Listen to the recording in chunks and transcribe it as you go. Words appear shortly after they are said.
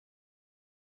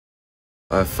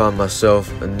I found myself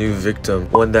a new victim,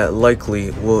 one that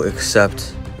likely will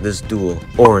accept this duel.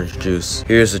 Orange juice.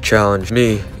 Here's a challenge.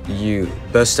 Me, you,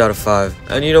 best out of 5.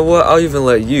 And you know what? I'll even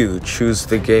let you choose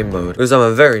the game mode, because I'm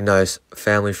a very nice,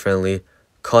 family-friendly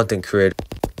content creator.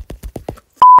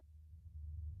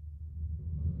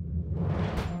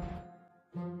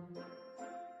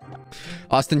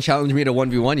 Austin challenged me to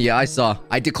 1v1. Yeah, I saw.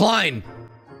 I decline!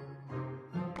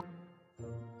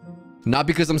 Not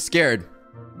because I'm scared.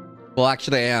 Well,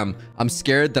 actually I am. I'm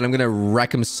scared that I'm gonna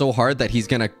wreck him so hard that he's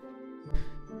gonna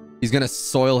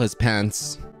soil his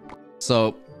pants.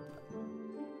 So,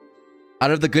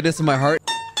 out of the goodness of my heart,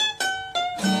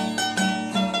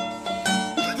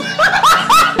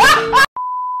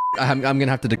 I'm gonna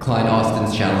have to decline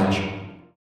Austin's challenge.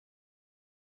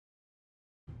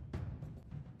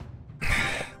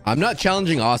 I'm not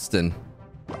challenging Austin.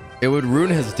 It would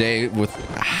ruin his day with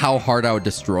how hard I would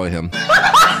destroy him.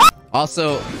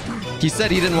 Also, he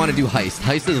said he didn't want to do heist.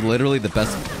 Heist is literally the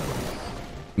best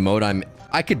mode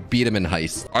I could beat him in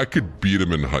heist.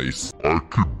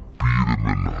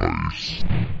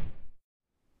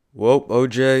 Well,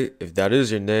 OJ, if that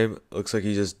is your name, looks like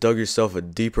you just dug yourself a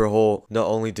deeper hole. Not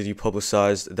only did you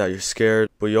publicize that you're scared,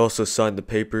 but you also signed the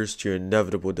papers to your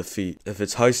inevitable defeat. If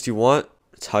it's heist you want,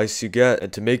 it's heist you get.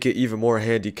 And to make it even more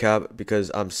handicapped,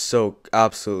 because I'm so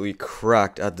absolutely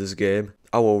cracked at this game,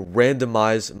 I will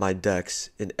randomize my decks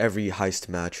in every heist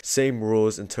match. Same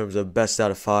rules in terms of best out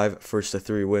of 5, first to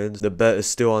 3 wins. The bet is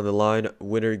still on the line.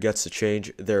 Winner gets to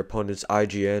change their opponent's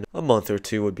IGN. A month or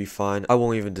 2 would be fine. I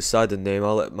won't even decide the name.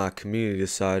 I'll let my community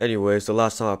decide. Anyways, the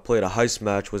last time I played a heist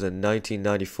match was in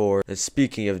 1994. And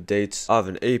speaking of dates, I have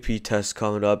an AP test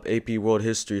coming up, AP World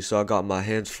History, so I got my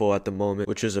hands full at the moment,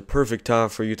 which is a perfect time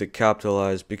for you to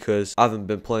capitalize because I haven't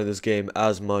been playing this game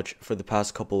as much for the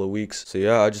past couple of weeks. So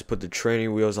yeah, I just put the training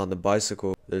wheels on the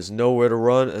bicycle. There's nowhere to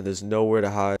run and there's nowhere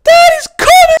to hide. That is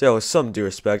coming! So with some due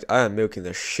respect, I am milking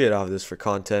the shit out of this for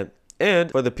content and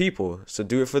for the people, so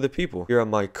do it for the people. Here are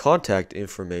my contact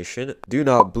information. Do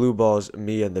not blue balls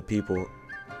me and the people,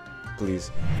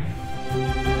 please.